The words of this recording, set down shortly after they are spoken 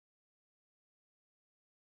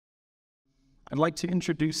I'd like to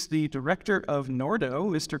introduce the director of Nordo,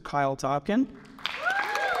 Mr. Kyle Taubken.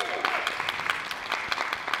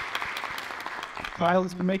 Kyle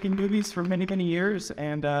has been making movies for many, many years,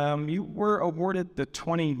 and you were awarded the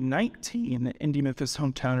 2019 Indie Memphis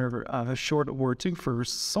Hometowner Short Award too for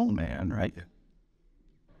Soul Man, right?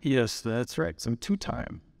 Yes, that's right. So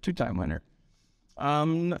two-time winner.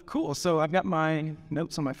 Cool. So I've got my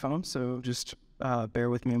notes on my phone, so just bear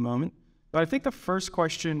with me a moment. But I think the first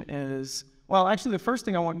question is, well, actually, the first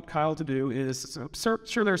thing I want Kyle to do is,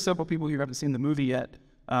 sure there are several people who haven't seen the movie yet.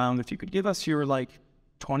 If you could give us your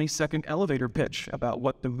 20-second elevator pitch about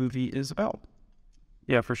what the movie is about.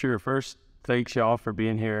 Yeah, for sure. First, thanks y'all for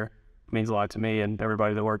being here. It means a lot to me and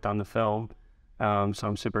everybody that worked on the film. So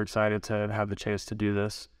I'm super excited to have the chance to do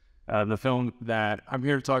this. The film that I'm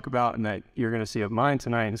here to talk about and that you're going to see of mine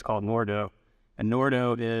tonight is called Nordo. And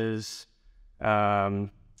Nordo is a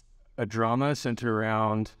drama centered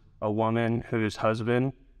around a woman whose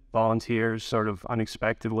husband volunteers sort of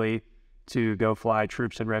unexpectedly to go fly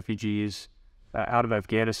troops and refugees out of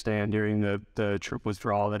Afghanistan during the troop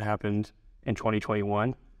withdrawal that happened in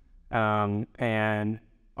 2021. And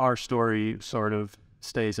our story sort of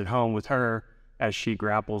stays at home with her as she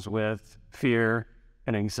grapples with fear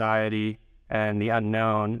and anxiety and the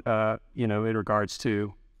unknown, in regards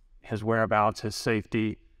to his whereabouts, his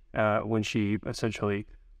safety, when she essentially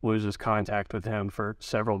loses contact with him for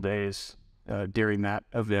several days during that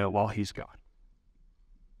event while he's gone.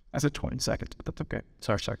 I said 20 seconds, but that's okay.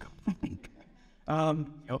 Sorry. So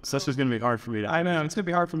this is going to be hard for me to... I know, it's going to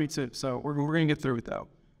be hard for me too, so we're going to get through it though.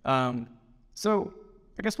 So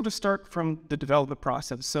I guess we'll just start from the development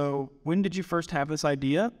process. So when did you first have this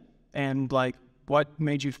idea, and what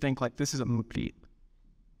made you think this is a movie?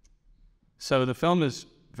 So the film is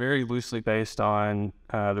very loosely based on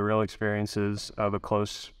the real experiences of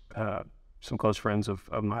some close friends of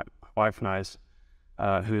my wife and I's,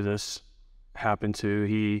 who this happened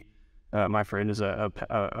to. My friend is a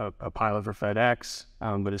pilot for FedEx,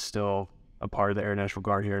 but is still a part of the Air National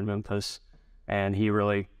Guard here in Memphis. And he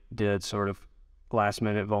really did sort of last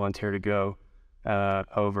minute volunteer to go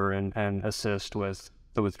over and assist with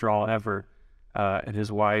the withdrawal effort. And his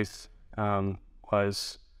wife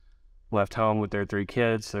was left home with their three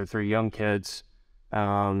young kids.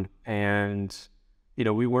 And,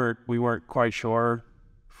 we weren't quite sure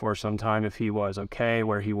for some time if he was okay,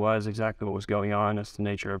 where he was, exactly what was going on, as the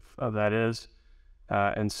nature of that is.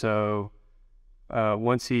 And so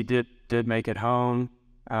once he did make it home,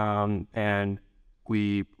 and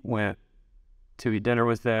we went to eat dinner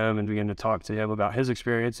with them and began to talk to him about his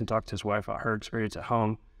experience and talk to his wife about her experience at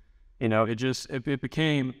home, it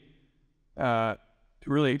became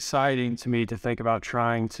really exciting to me to think about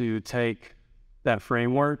trying to take that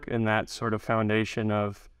framework and that sort of foundation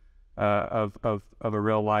of a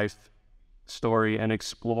real life story and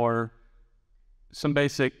explore some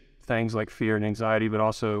basic things like fear and anxiety, but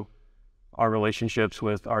also our relationships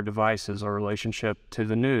with our devices, our relationship to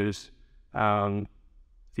the news,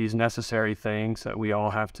 these necessary things that we all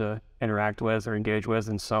have to interact with or engage with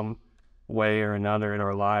in some way or another in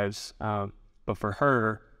our lives. But for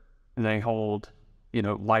her, they hold,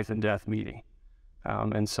 life and death meeting.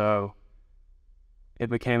 And so it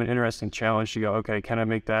became an interesting challenge to go, okay, can I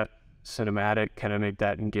make that cinematic? Can I make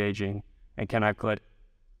that engaging? And can I put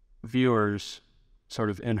viewers sort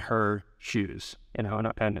of in her shoes,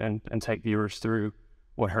 and take viewers through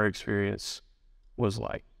what her experience was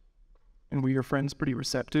like? And were your friends pretty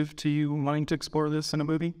receptive to you wanting to explore this in a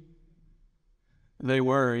movie? They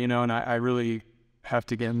were, and I really have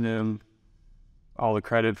to give them all the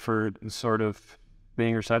credit for sort of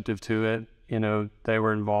being receptive to it. They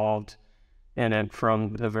were involved in it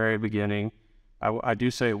from the very beginning. I do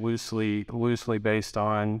say loosely based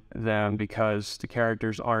on them because the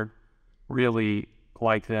characters aren't really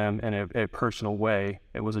like them in a personal way.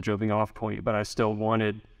 It was a jumping off point, but I still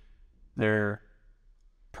wanted their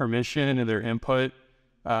permission and their input.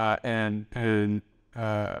 And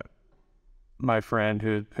my friend,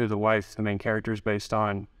 who the wife, the main character, is based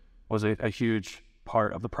on, was a huge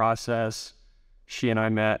part of the process. She and I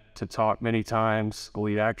met to talk many times. The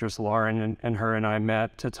lead actress, Lauren, and her and I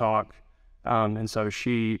met to talk. And so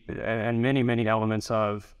she, and many elements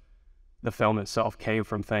of the film itself came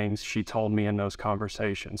from things she told me in those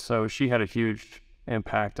conversations. So she had a huge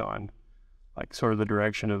impact on sort of the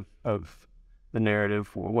direction of the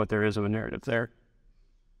narrative, or what there is of a narrative there.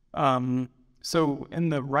 So in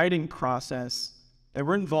the writing process, they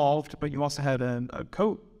were involved, but you also had a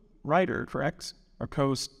co-writer, correct? Or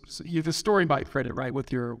you have a story by credit, right,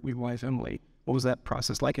 with your wife, Emily. What was that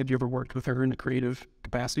process like? Had you ever worked with her in a creative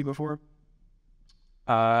capacity before?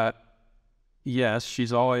 Yes,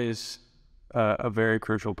 she's always a very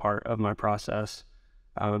crucial part of my process.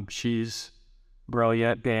 She's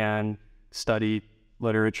brilliant and studied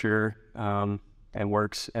literature and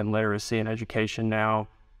works in literacy and education now,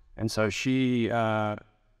 and so she's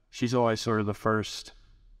always sort of the first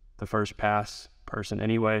pass person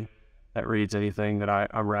anyway that reads anything that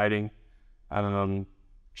I'm writing.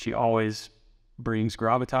 She always brings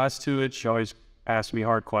gravitas to it. She always asks me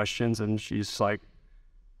hard questions, and she's like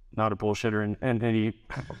not a bullshitter in any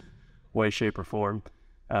way, shape, or form.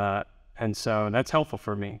 And so that's helpful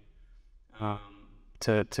for me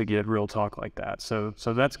to get real talk like that. So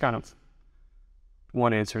that's kind of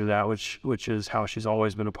one answer to that, which is how she's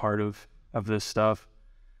always been a part of this stuff.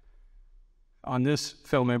 On this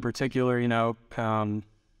film in particular, you know, I'm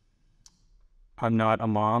not a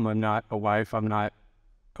mom, I'm not a wife, I'm not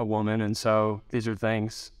a woman, and so these are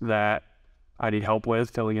things that I need help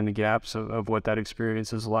with, filling in the gaps of what that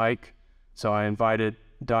experience is like. So I invited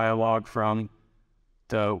dialogue from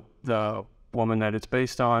the woman that it's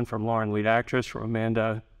based on, from Lauren, lead actress, from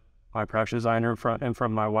Amanda, my production designer, and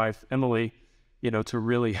from my wife, Emily, you know, to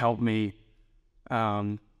really help me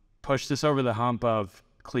push this over the hump of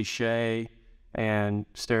cliche and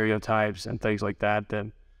stereotypes and things like that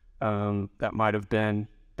that might have been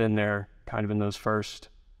there kind of in those first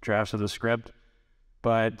drafts of the script.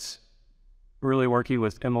 But really working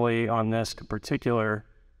with Emily on this in particular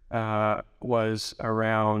was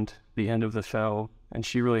around the end of the film, and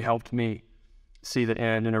she really helped me see the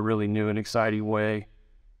end in a really new and exciting way.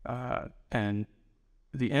 And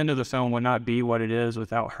the end of the film would not be what it is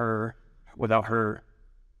without her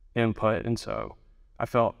input, and so I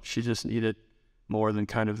felt she just needed more than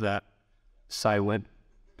kind of that silent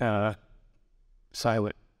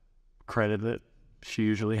credit that she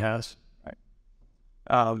usually has. Right.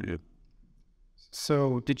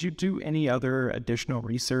 So did you do any other additional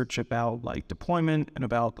research about like deployment and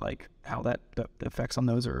about like how the effects on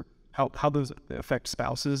those, or how those affect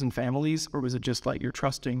spouses and families? Or was it just like you're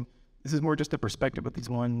trusting, this is more just a perspective of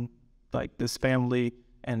this family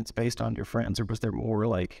and it's based on your friends? Or was there more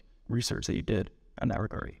like research that you did in that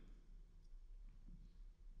regard?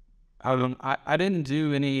 I didn't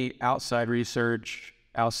do any outside research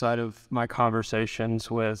outside of my conversations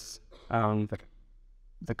with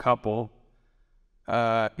the couple.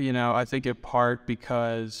 You know, I think in part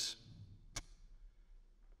because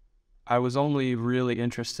I was only really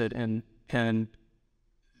interested in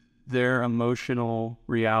their emotional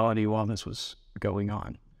reality while this was going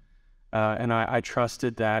on. And I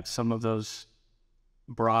trusted that some of those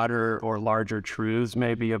broader or larger truths,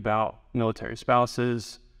 maybe about military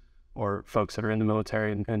spouses or folks that are in the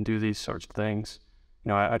military and do these sorts of things, you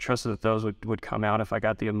know, I trusted that those would come out if I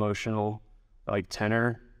got the emotional like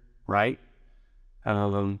tenor right.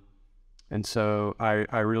 And so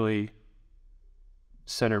I really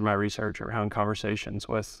centered my research around conversations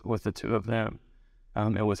with the two of them,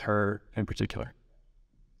 and with her in particular.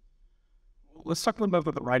 Let's talk a little bit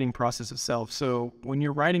about the writing process itself. So when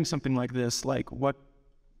you're writing something like this, like what,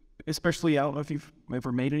 especially, I don't know if you've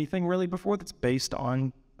ever made anything really before that's based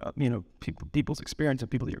on, you know, people's experience and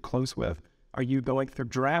people that you're close with. Are you going through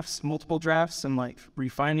multiple drafts, and like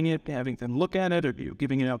refining it, having them look at it, or are you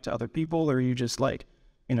giving it out to other people, or are you just like,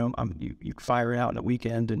 you know, you fire it out in a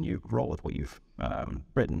weekend and you roll with what you've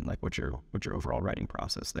written? Like, what's your overall writing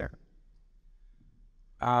process there?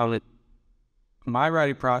 My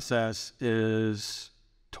writing process is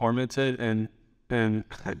tormented and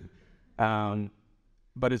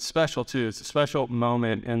but it's special too. It's a special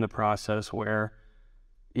moment in the process where,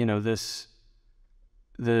 you know, this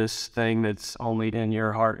thing that's only in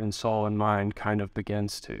your heart and soul and mind kind of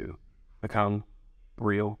begins to become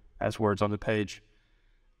real as words on the page.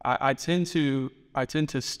 I tend to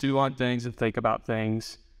stew on things and think about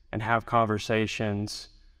things and have conversations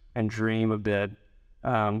and dream a bit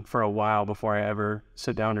for a while before I ever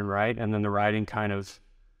sit down and write. And then the writing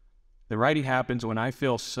happens when I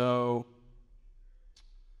feel so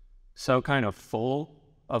kind of full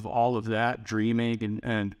of all of that dreaming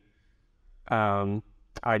and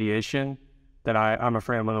ideation that I'm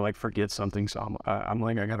afraid I'm gonna like forget something. So I'm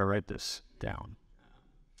like, I gotta write this down.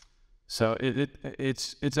 So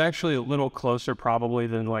it's actually a little closer probably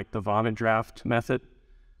than like the vomit draft method.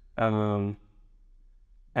 And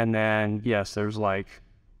then yes, there's like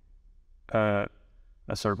a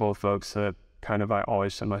circle of folks that kind of I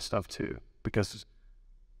always send my stuff to, because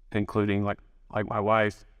including like my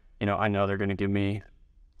wife, you know, I know they're gonna give me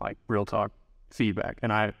like real talk feedback,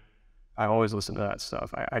 and I always listen to that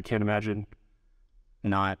stuff. I can't imagine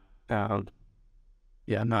not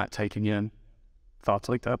taking in thoughts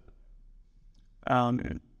like that.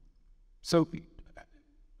 So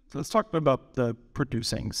So let's talk about the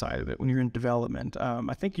producing side of it when you're in development.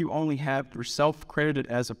 I think you only have yourself credited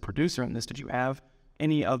as a producer in this. Did you have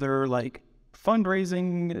any other like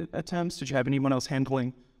fundraising attempts? Did you have anyone else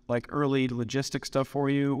handling like early logistic stuff for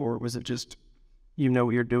you, or was it just you know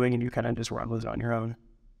what you're doing and you kind of just run with it on your own?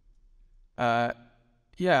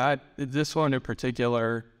 This one in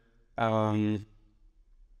particular, the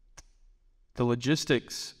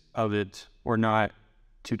logistics of it were not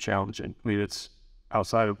too challenging. I mean, it's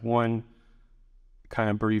outside of one kind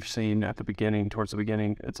of brief scene at the beginning, towards the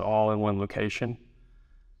beginning, it's all in one location.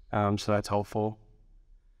 So that's helpful.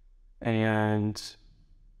 And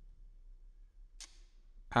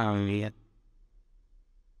the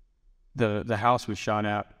house we shot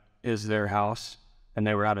at is their house, and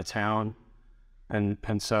they were out of town, and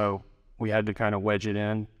so we had to kind of wedge it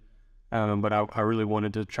in. But I really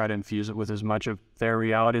wanted to try to infuse it with as much of their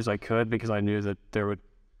reality as I could, because I knew that there would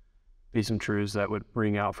be some truths that would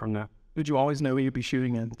ring out from that. Did you always know you'd be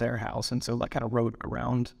shooting in their house, and so like kind of rode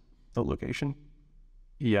around the location?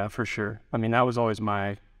 Yeah, for sure. I mean, that was always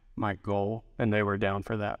my goal, and they were down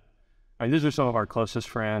for that. I mean, these are some of our closest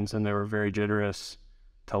friends, and they were very generous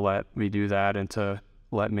to let me do that and to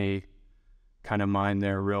let me kind of mine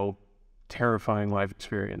their real terrifying life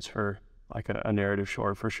experience for like a narrative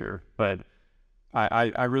short, for sure. But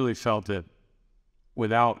I really felt that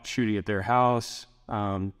without shooting at their house,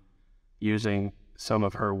 using some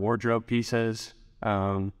of her wardrobe pieces,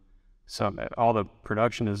 all the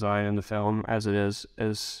production design in the film as it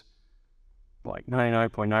is like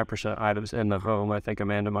 99.9% items in the home. I think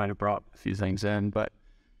Amanda might have brought a few things in, but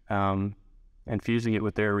infusing it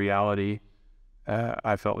with their reality,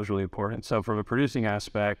 I felt was really important. So from a producing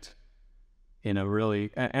aspect,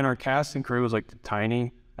 really, and our cast and crew was like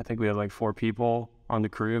tiny. I think we had like 4 people on the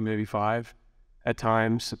crew, maybe 5 at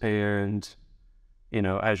times. And,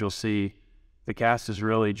 as you'll see, the cast is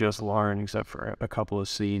really just Lauren, except for a couple of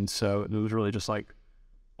scenes. So it was really just like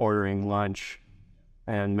ordering lunch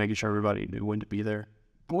and making sure everybody knew when to be there.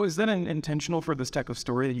 Well, is that intentional for this type of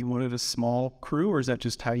story that you wanted a small crew, or is that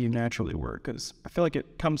just how you naturally work? Because I feel like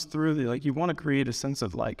it comes through like you want to create a sense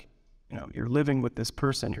of like, you're living with this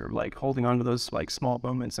person, you're like holding on to those like small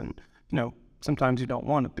moments, and sometimes you don't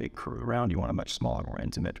want a big crew around, you want a much smaller, more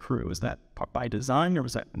intimate crew. Is that by design, or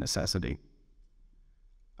was that a necessity?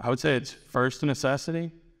 I would say it's first a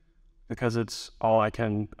necessity because it's all I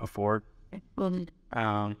can afford. And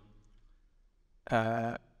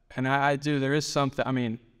I do, there is something, I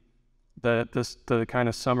mean, the kind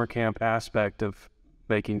of summer camp aspect of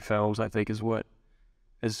making films, I think, is what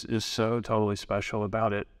is so totally special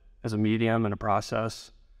about it as a medium and a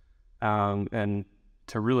process. And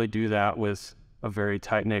to really do that with a very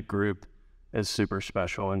tight-knit group is super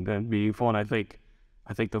special and meaningful. And I think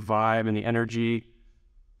the vibe and the energy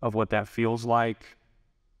of what that feels like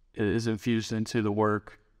is infused into the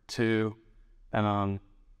work too. And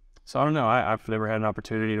so I don't know, I've never had an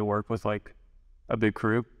opportunity to work with like a big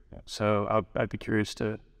crew. So I'd be curious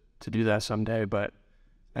to do that someday, but.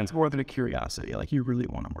 And it's more than a curiosity, like you really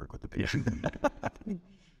want to work with the big crew.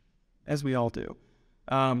 As we all do.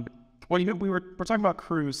 We're talking about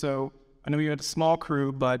crew, so I know you had a small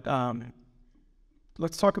crew, but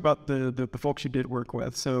let's talk about the folks you did work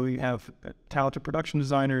with. So you have a talented production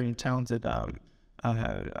designer and talented, I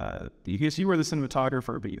guess you were the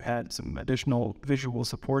cinematographer, but you had some additional visual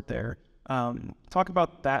support there. Talk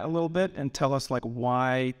about that a little bit and tell us like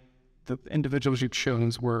why the individuals you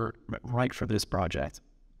chose were right for this project,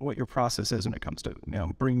 what your process is when it comes to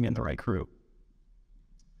bringing in the right crew.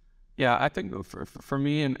 Yeah, I think for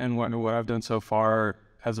me and what I've done so far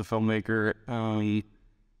as a filmmaker,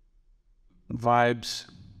 vibes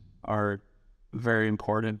are very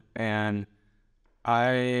important, and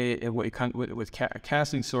with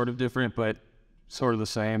casting sort of different, but sort of the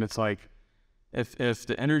same. It's like if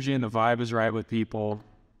the energy and the vibe is right with people,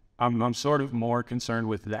 I'm sort of more concerned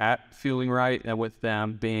with that feeling right and with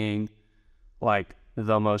them being like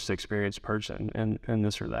the most experienced person in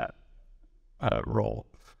this or that role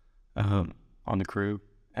on the crew.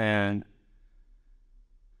 And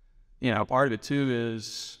part of it too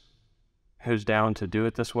is who's down to do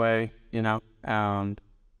it this way.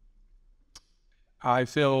 I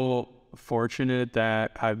feel fortunate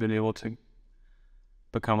that I've been able to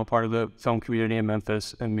become a part of the film community in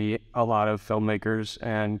Memphis and meet a lot of filmmakers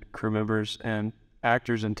and crew members and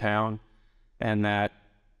actors in town, and that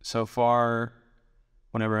so far,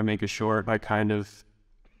 whenever I make a short, I kind of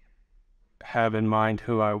have in mind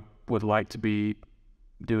who I would like to be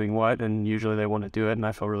doing what, and usually they want to do it, and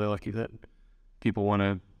I feel really lucky that people want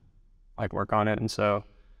to like work on it. And so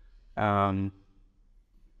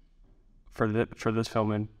for this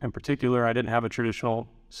film in particular, I didn't have a traditional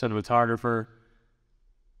cinematographer.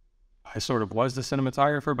 I sort of was the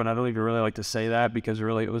cinematographer, but I don't even really like to say that because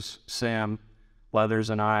really it was Sam Leathers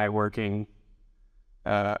and I working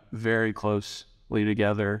very closely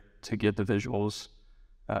together to get the visuals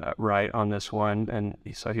right on this one. And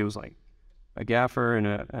so he was like a gaffer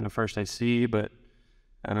and a first AC, but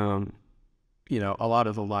you know, a lot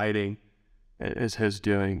of the lighting is his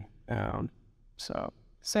doing. So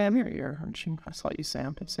Sam, you're here, aren't you? I saw you,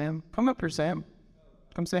 Sam. Sam, come up here, Sam.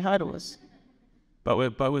 Come say hi to us. But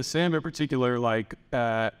with Sam in particular, like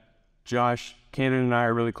Josh, Cannon and I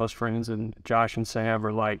are really close friends, and Josh and Sam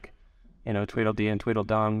are like, you know, Tweedledee and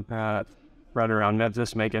Tweedledum, running around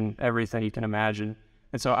Memphis making everything you can imagine.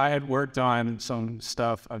 And so I had worked on some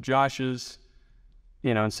stuff of Josh's,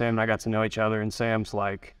 you know, and Sam and I got to know each other, and Sam's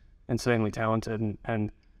like insanely talented,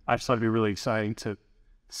 and I just thought it'd be really exciting to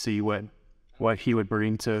see what he would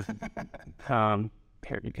bring to.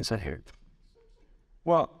 Here, you can sit here.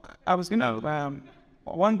 Well, I was gonna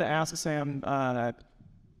wanted to ask Sam,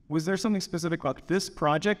 was there something specific about this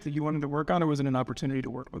project that you wanted to work on, or was it an opportunity to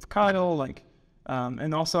work with Kyle? Like,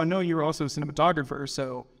 and also I know you were also a cinematographer,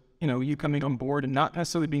 so you know, you coming on board and not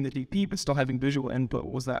necessarily being the DP, but still having visual input.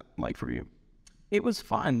 What was that like for you? It was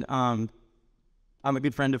fun. I'm a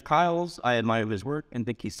good friend of Kyle's. I admire his work and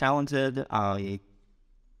think he's talented.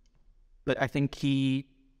 But I think he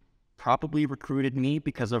probably recruited me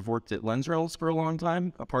because I've worked at Lens Rails for a long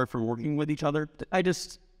time, apart from working with each other.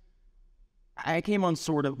 I came on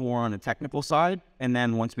sort of more on a technical side, and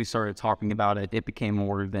then once we started talking about it, it became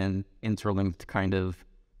more than interlinked, kind of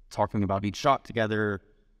talking about each shot together,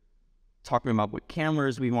 talking about what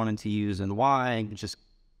cameras we wanted to use and why, just,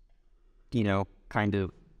 you know, kind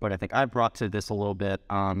of what I think I brought to this a little bit.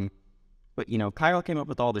 But, you know, Kyle came up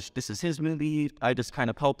with all this. This is his movie. I just kind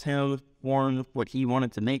of helped him warn what he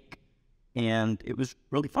wanted to make. And it was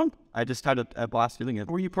really fun. I just had a blast doing it.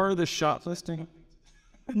 Were you part of the shot listing?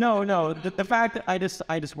 No. The fact that I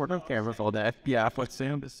just work on cameras all day. Yeah, what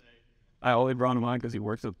Sam is saying. I only brought him on because he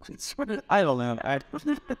works with. I don't know.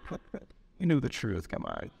 You knew the truth. Come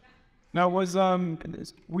on. Now,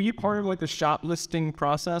 were you part of like the shot listing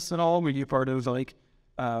process at all? Were you part of like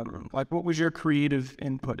what was your creative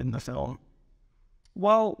input in the film?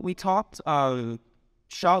 Well, we talked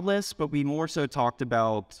shot list, but we more so talked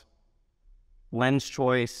about lens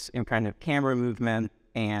choice and kind of camera movement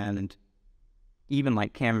and even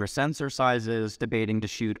like camera sensor sizes, debating to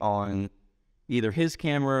shoot on either his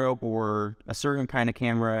camera or a certain kind of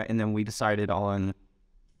camera. And then we decided on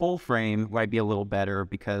full frame might be a little better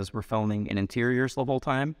because we're filming in interiors the whole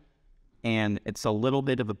time. And it's a little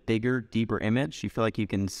bit of a bigger, deeper image. You feel like you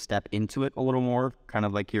can step into it a little more, kind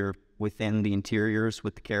of like you're within the interiors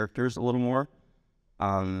with the characters a little more.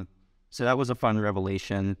 So that was a fun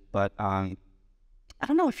revelation. But I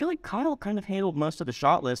don't know, I feel like Kyle kind of handled most of the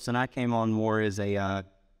shot list, and I came on more as a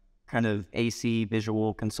kind of AC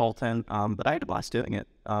visual consultant. But I had a blast doing it.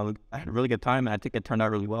 I had a really good time, and I think it turned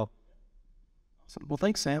out really well. Awesome. Well,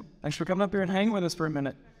 thanks, Sam. Thanks for coming up here and hanging with us for a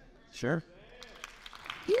minute. Sure.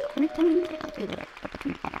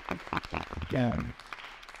 Yeah.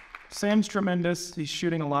 Sam's tremendous. He's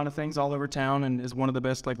shooting a lot of things all over town and is one of the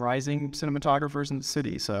best like rising cinematographers in the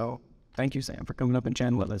city. So thank you, Sam, for coming up and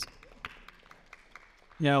chatting with us.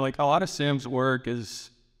 Yeah, like a lot of Sam's work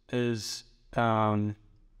is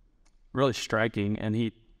really striking,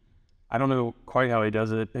 and I don't know quite how he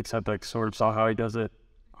does it, except like sort of saw how he does it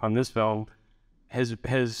on this film.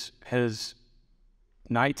 His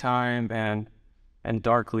nighttime and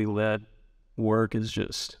darkly lit work is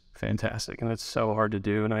just fantastic, and it's so hard to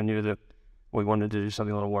do. And I knew that we wanted to do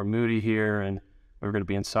something a little more moody here, and we were going to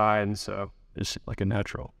be inside, and so it's like a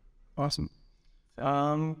natural. Awesome. We're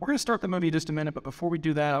going to start the movie in just a minute, but before we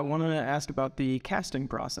do that, I wanted to ask about the casting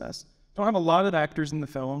process. Don't have a lot of actors in the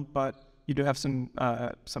film, but you do have some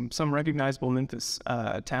recognizable Memphis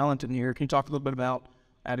talent in here. Can you talk a little bit about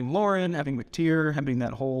adding Lauren, having McTeer, having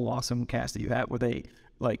that whole awesome cast that you had? Were they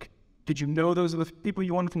like, did you know those are the people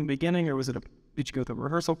you wanted from the beginning, or did you go through a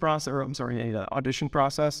rehearsal process, or an audition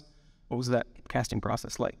process? What was that casting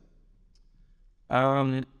process like?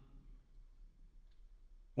 One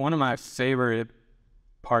of my favorite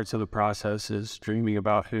parts of the process is dreaming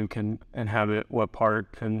about who can inhabit what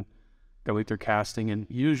part can go with their casting. And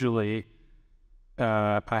usually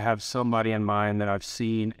I have somebody in mind that I've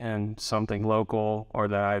seen in something local or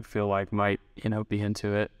that I feel like might, be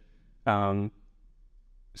into it.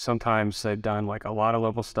 Sometimes they've done like a lot of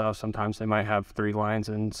local stuff. Sometimes they might have 3 lines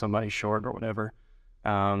and somebody short or whatever.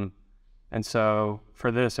 And so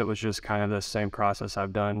for this, it was just kind of the same process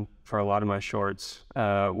I've done for a lot of my shorts,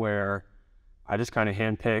 where I just kind of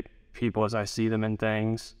handpick people as I see them in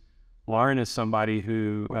things. Lauren is somebody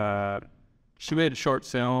who, she made a short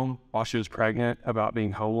film while she was pregnant about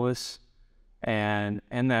being homeless. And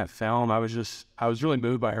in that film, I was really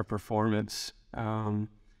moved by her performance. And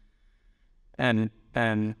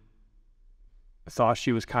thought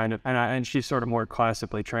she was kind of, and she's sort of more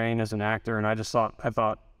classically trained as an actor. And I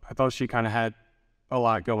thought she kind of had a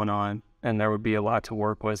lot going on, and there would be a lot to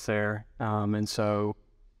work with there. And so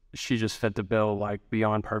she just fit the bill like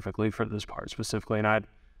beyond perfectly for this part specifically. And I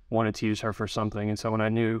wanted to use her for something. And so when I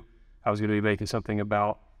knew I was going to be making something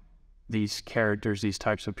about these characters, these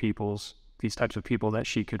types of people that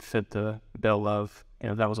she could fit the bill of,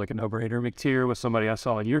 that was like a no-brainer. McTeer was somebody I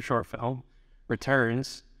saw in your short film,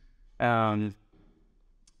 Returns. And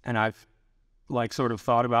I've like sort of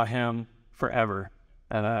thought about him forever.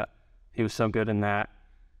 He was so good in that.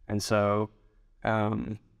 And so,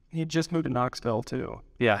 he had just moved to Knoxville too.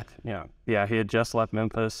 Yeah. He had just left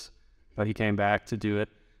Memphis, but he came back to do it.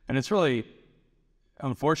 And it's really,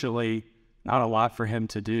 unfortunately, not a lot for him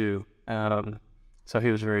to do. So he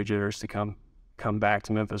was very generous to come back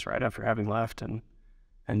to Memphis right after having left and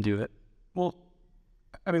do it. Well,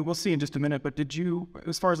 I mean, we'll see in just a minute, but did you,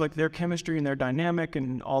 as far as like their chemistry and their dynamic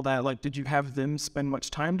and all that, like, did you have them spend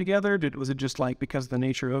much time together? Was it just like, because of the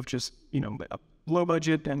nature of just, a low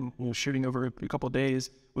budget and shooting over a couple of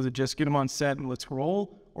days, was it just get them on set and let's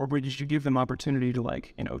roll? Or did you give them opportunity to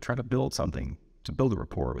like, try to build something, to build a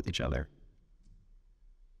rapport with each other?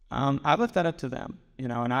 I left that up to them,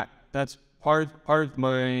 and that's part of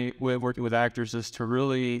my way of working with actors is to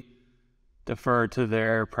really defer to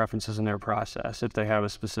their preferences and their process if they have a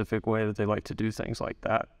specific way that they like to do things like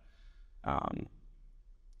that.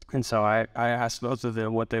 And so I asked both of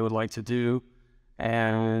them what they would like to do,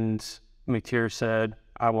 and McTeer said,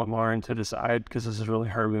 I want Lauren to decide because this is really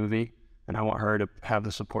her movie and I want her to have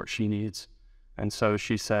the support she needs. And so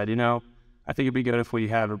she said, I think it'd be good if we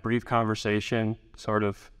have a brief conversation sort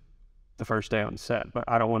of the first day on set, but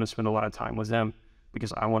I don't want to spend a lot of time with them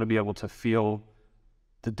because I want to be able to feel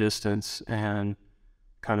the distance and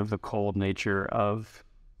kind of the cold nature of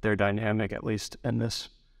their dynamic, at least in this,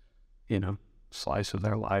 slice of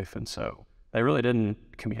their life. And so they really didn't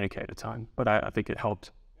communicate a ton, but I think it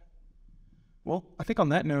helped. Well, I think on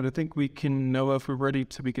that note, I think we can know if we're ready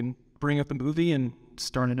we can bring up the movie and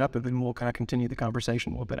start it up, and then we'll kind of continue the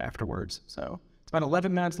conversation a little bit afterwards. So it's about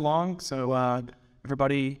 11 minutes long. So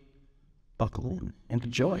everybody buckle in and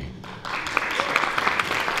enjoy.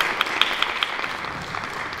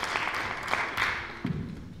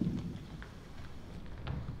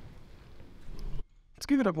 Let's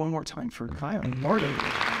give it up one more time for Kyle and Nordo.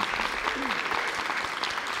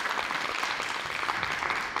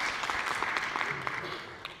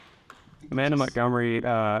 Amanda Montgomery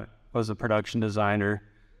was a production designer,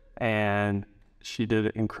 and she did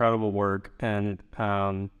incredible work. And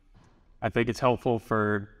I think it's helpful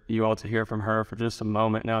for you all to hear from her for just a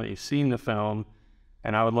moment now that you've seen the film.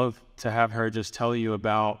 And I would love to have her just tell you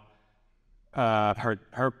about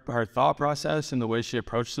her thought process and the way she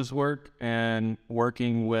approached this work and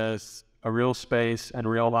working with a real space and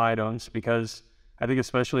real items, because I think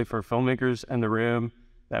especially for filmmakers in the room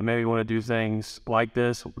that maybe want to do things like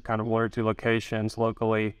this, kind of one or two locations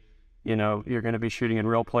locally, you're going to be shooting in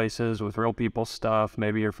real places with real people's stuff.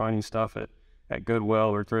 Maybe you're finding stuff at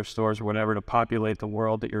Goodwill or thrift stores or whatever to populate the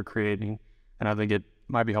world that you're creating. And I think it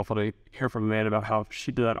might be helpful to hear from Amanda about how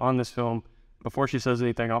she did that on this film. Before she says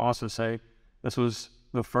anything, I'll also say this was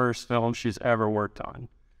the first film she's ever worked on.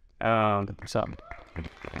 Yeah,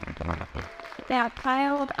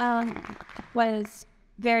 Kyle was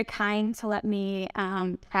very kind to let me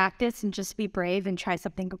practice and just be brave and try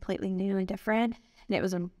something completely new and different. And it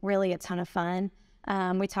was really a ton of fun.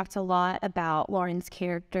 We talked a lot about Lauren's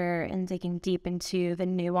character and digging deep into the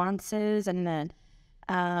nuances and then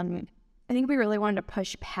I think we really wanted to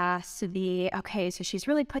push past so she's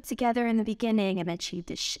really put together in the beginning and then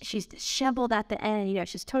she's disheveled at the end,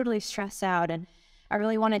 she's totally stressed out. And I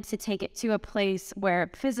really wanted to take it to a place where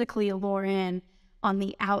physically Lauren, on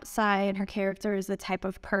the outside, her character is the type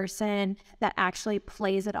of person that actually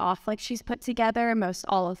plays it off like she's put together most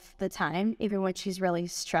all of the time, even when she's really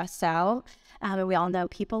stressed out. And we all know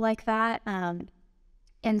people like that.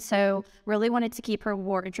 And so really wanted to keep her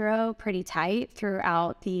wardrobe pretty tight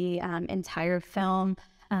throughout the entire film.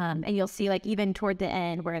 And you'll see even toward the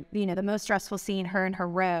end where, the most stressful scene, her in her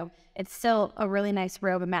robe, it's still a really nice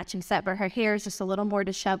robe, a matching set, but her hair is just a little more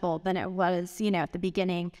disheveled than it was, at the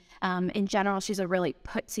beginning. In general, she's a really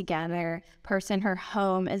put together person. Her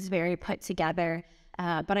home is very put together.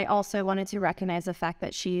 But I also wanted to recognize the fact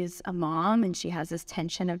that she's a mom and she has this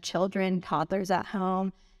tension of children, toddlers at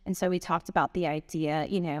home. And so we talked about the idea,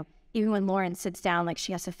 even when Lauren sits down, like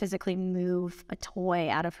she has to physically move a toy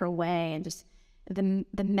out of her way, and just the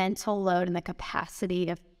mental load and the capacity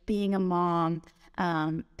of being a mom,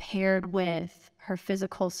 paired with her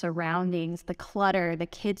physical surroundings, the clutter, the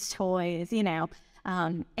kids' toys,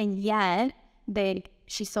 and yet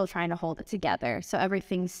she's still trying to hold it together. So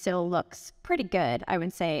everything still looks pretty good, I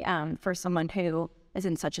would say, for someone who is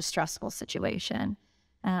in such a stressful situation.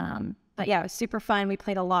 But yeah, it was super fun. We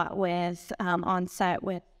played a lot with, on set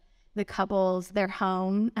with the couples, their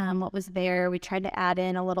home, what was there. We tried to add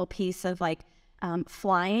in a little piece of like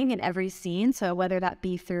flying in every scene. So whether that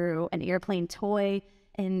be through an airplane toy,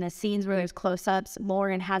 in the scenes where there's close-ups,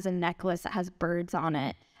 Lauren has a necklace that has birds on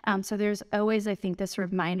it. So there's always, I think, this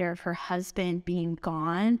reminder of her husband being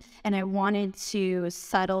gone. And I wanted to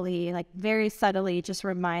subtly, like very subtly, just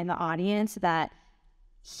remind the audience that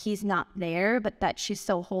he's not there, but that she's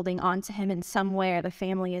still holding on to him in some way, or the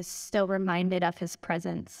family is still reminded of his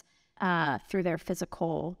presence through their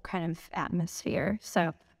physical kind of atmosphere.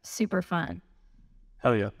 So super fun.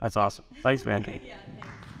 Hell yeah, that's awesome. Thanks, man. Thank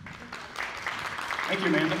you,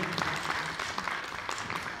 Amanda.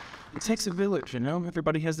 It takes a village,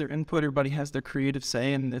 Everybody has their input. Everybody has their creative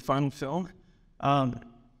say in the final film.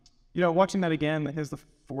 Watching that again, I think it's the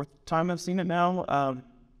 4th time I've seen it now.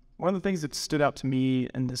 One of the things that stood out to me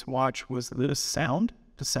in this watch was the sound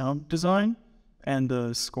design, and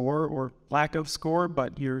the score, or lack of score.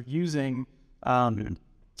 But you're using and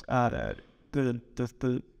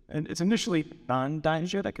it's initially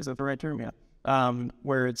non-diegetic, is that the right term? Yeah.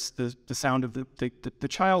 Where it's the sound of the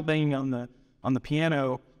child banging on the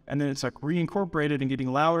piano, and then it's like reincorporated and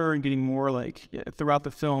getting louder and getting more like throughout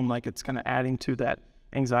the film, like it's kind of adding to that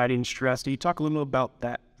anxiety and stress. Do you talk a little about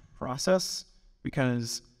that process?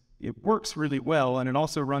 Because it works really well, and it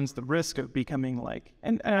also runs the risk of becoming like,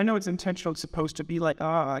 and I know it's intentional, it's supposed to be like,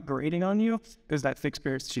 grating on you, because that thick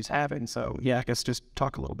experience she's having. So yeah, I guess just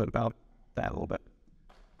talk a little bit about that a little bit.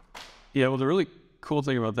 Yeah, well, the really cool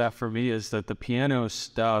thing about that for me is that the piano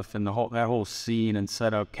stuff and that whole scene and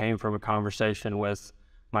setup came from a conversation with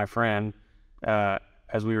my friend,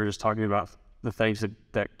 as we were just talking about the things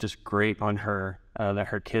that just grate on her, that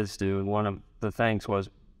her kids do. And one of the things was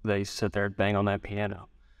they sit there and bang on that piano.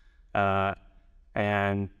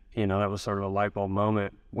 And, that was sort of a light bulb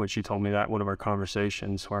moment when she told me that, one of our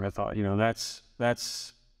conversations, where I thought,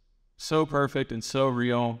 that's so perfect and so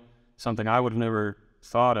real, something I would have never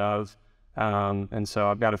thought of. And so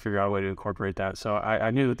I've got to figure out a way to incorporate that. So I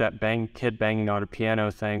knew that kid banging on a piano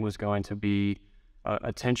thing was going to be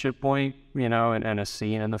a tension point, and a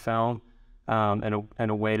scene in the film, and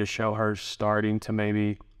a way to show her starting to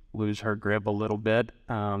maybe lose her grip a little bit,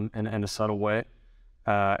 in a subtle way.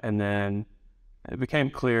 And then it became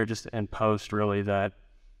clear just in post, really, that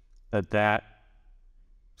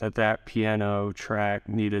piano track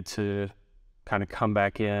needed to kind of come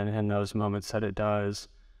back in those moments that it does.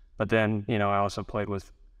 But then, I also played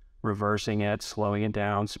with reversing it, slowing it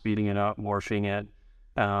down, speeding it up, morphing it.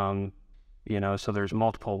 So there's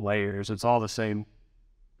multiple layers. It's all the same,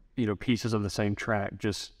 pieces of the same track,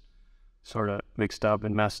 just sort of mixed up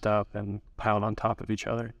and messed up and piled on top of each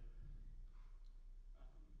other.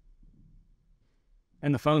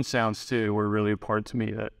 And the phone sounds, too, were really important to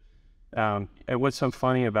me. That and what's so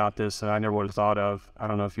funny about this that I never would have thought of, I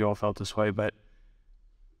don't know if you all felt this way, but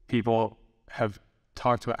people have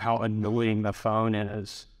talked about how annoying the phone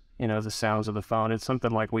is, the sounds of the phone. It's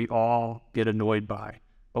something like we all get annoyed by,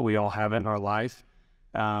 but we all have it in our life.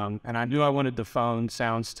 And I knew I wanted the phone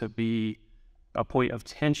sounds to be a point of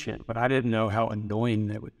tension, but I didn't know how annoying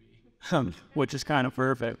that would be, which is kind of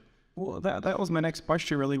perfect. Well, that was my next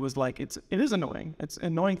question, really, was like, it is annoying. It's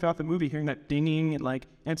annoying throughout the movie, hearing that dinging, and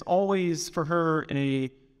it's always for her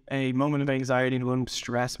a moment of anxiety and a moment of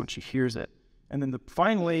stress when she hears it. And then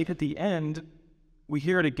finally, at the end, we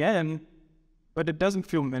hear it again, but it doesn't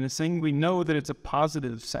feel menacing. We know that it's a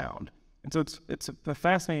positive sound. And so it's a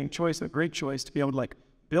fascinating choice, a great choice to be able to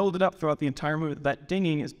build it up throughout the entire movie. That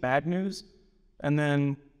dinging is bad news. And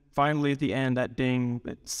then finally at the end, that ding,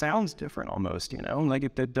 it sounds different almost,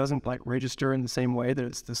 it doesn't register in the same way that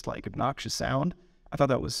it's this obnoxious sound. I thought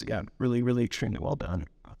that was, really, really extremely well done.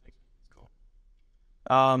 I think it's cool.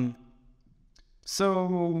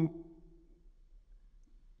 So,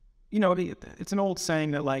 it's an old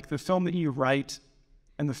saying that the film that you write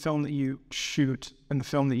and the film that you shoot and the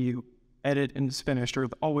film that you edit and is finished are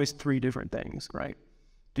always 3 different things, right?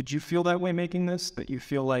 Did you feel that way making this? That you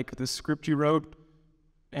feel like the script you wrote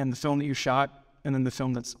and the film that you shot and then the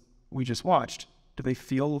film we just watched, do they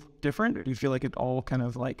feel different? Or do you feel like it all kind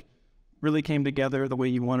of really came together the way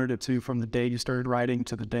you wanted it to from the day you started writing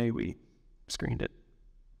to the day we screened it?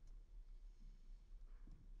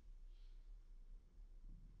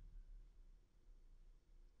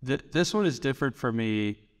 This one is different for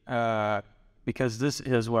me because this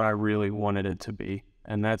is what I really wanted it to be.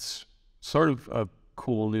 And that's sort of a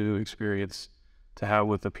cool new experience to have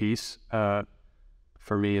with the piece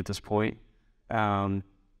for me at this point.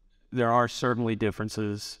 There are certainly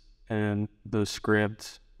differences in the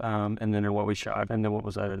script and then in what we shot and then what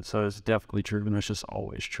was edited. So it's definitely true, and it's just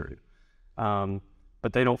always true.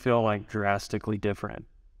 But they don't feel like drastically different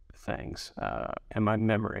things in my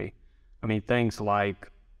memory. I mean, things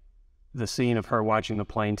like the scene of her watching the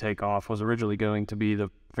plane take off was originally going to be the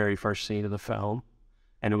very first scene of the film,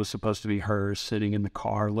 and it was supposed to be her sitting in the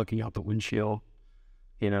car looking out the windshield.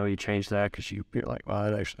 You know, you change that because you're like,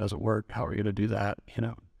 well, it actually doesn't work. How are we going to do that? You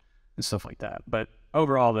know, and stuff like that. But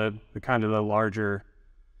overall, the kind of the larger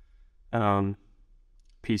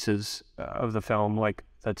pieces of the film, like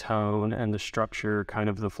the tone and the structure, kind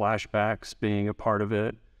of the flashbacks being a part of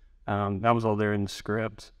it, that was all there in the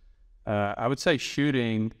script. I would say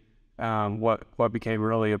shooting, what became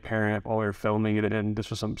really apparent while we were filming it, and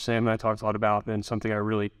this was something Sam and I talked a lot about, and something I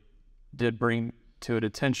really did bring to it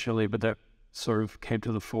intentionally, but that sort of came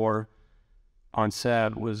to the fore on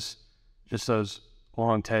set, was just those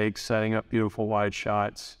long takes, setting up beautiful wide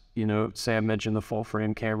shots. You know, Sam mentioned the full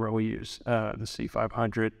frame camera we use, the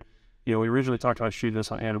C500. You know, we originally talked about shooting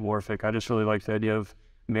this on anamorphic. I just really liked the idea of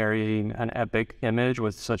marrying an epic image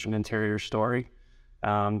with such an interior story.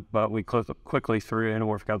 But we quickly threw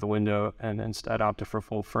anamorphic out the window and instead opted for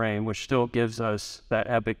full frame, which still gives us that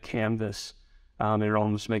epic canvas. It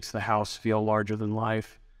almost makes the house feel larger than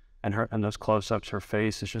life, and those close-ups, her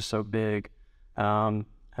face is just so big. And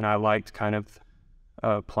I liked kind of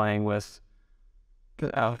playing with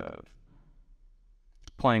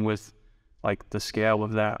like the scale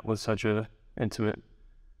of that with such a intimate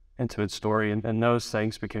story, and those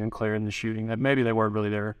things became clear in the shooting that maybe they weren't really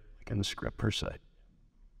there like in the script per se.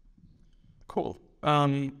 Cool.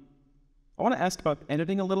 I want to ask about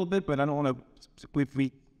editing a little bit, but I don't want to.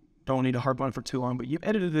 We don't need to harp on it for too long. But you've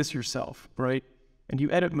edited this yourself, right? And you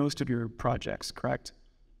edit most of your projects, correct?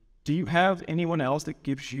 Do you have anyone else that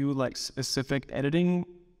gives you like specific editing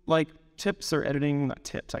like tips or editing, not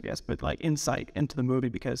tips, I guess, but like insight into the movie?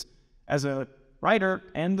 Because as a writer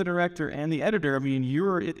and the director and the editor, I mean,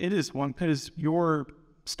 it is your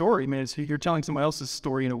story. I mean, you're telling someone else's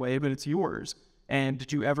story in a way, but it's yours. And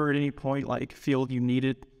did you ever at any point like feel you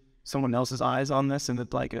needed someone else's eyes on this in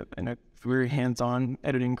a very hands-on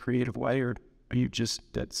editing creative way, or are you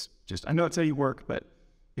I know it's how you work, but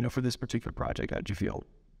you know, for this particular project, how did you feel?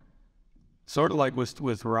 Sort of like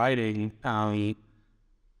with writing, I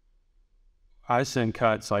send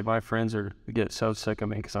cuts. Like my friends get so sick of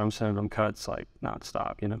me because I'm sending them cuts like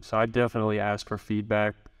nonstop, you know. So I definitely ask for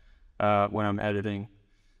feedback when I'm editing.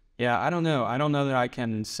 Yeah, I don't know that I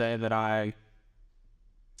can say that I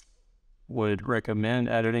would recommend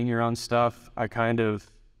editing your own stuff. I kind of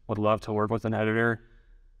would love to work with an editor.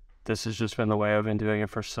 This has just been the way I've been doing it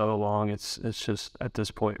for so long. It's just at this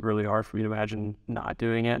point really hard for me to imagine not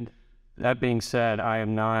doing it. That being said, I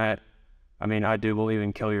do believe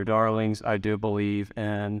in kill your darlings. I do believe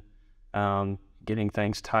in getting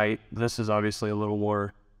things tight. This is obviously a little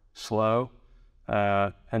more slow,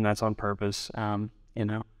 and that's on purpose, you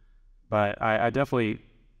know. But I definitely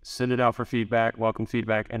send it out for feedback, welcome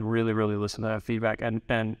feedback, and really, really listen to that feedback.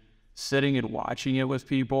 And sitting and watching it with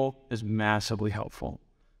people is massively helpful,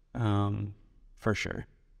 for sure.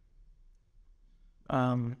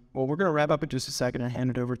 Well, we're going to wrap up in just a second and hand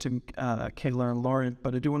it over to Kayla and Lauren,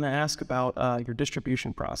 but I do want to ask about your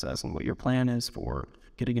distribution process and what your plan is for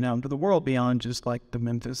getting it out into the world beyond just like the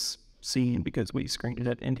Memphis scene, because we screened it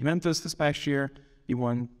at Indie Memphis this past year. You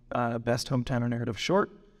won Best Hometown Narrative Short.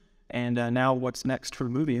 And now what's next for the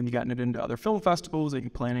movie? Have you gotten it into other film festivals? Are you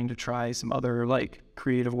planning to try some other like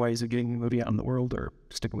creative ways of getting the movie out in the world, or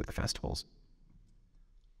sticking with the festivals?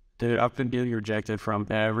 Dude, I've been getting rejected from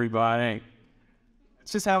everybody.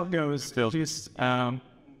 It's just how it goes. Just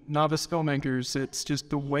novice filmmakers, it's just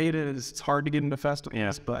the way it is. It's hard to get into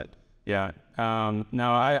festivals, but yeah.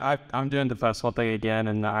 No, I'm doing the festival thing again,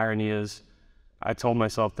 and the irony is, I told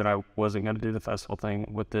myself that I wasn't going to do the festival thing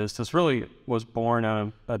with this. This really was born out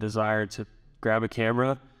of a desire to grab a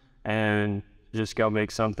camera and just go make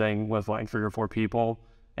something with like 3 or 4 people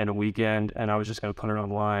in a weekend, and I was just going to put it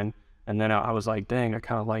online. And then I was like, dang, I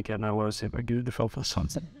kind of like it, and I want to see if I can do the film festival.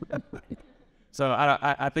 So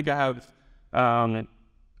I think I have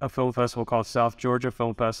a film festival called South Georgia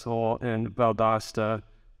Film Festival in Valdosta,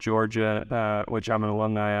 Georgia, which I'm an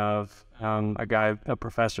alumni of. A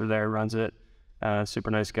professor there runs it. Super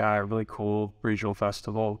nice guy, really cool regional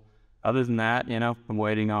festival. Other than that, you know, I'm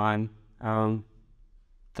waiting on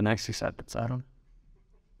the next acceptance. I don't know.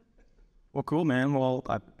 Well, cool, man. Well,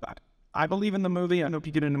 I believe in the movie. I hope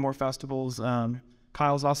you get into more festivals.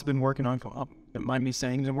 Kyle's also been working on, it might be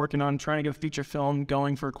saying, he's been working on trying to get a feature film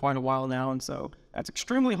going for quite a while now. And so that's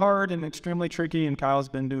extremely hard and extremely tricky. And Kyle's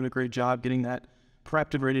been doing a great job getting that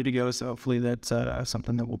prepped and ready to go. So hopefully that's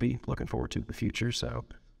something that we'll be looking forward to in the future. So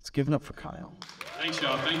let's give it up for Kyle. Thanks,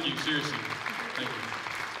 y'all. Thank you. Seriously. Thank you.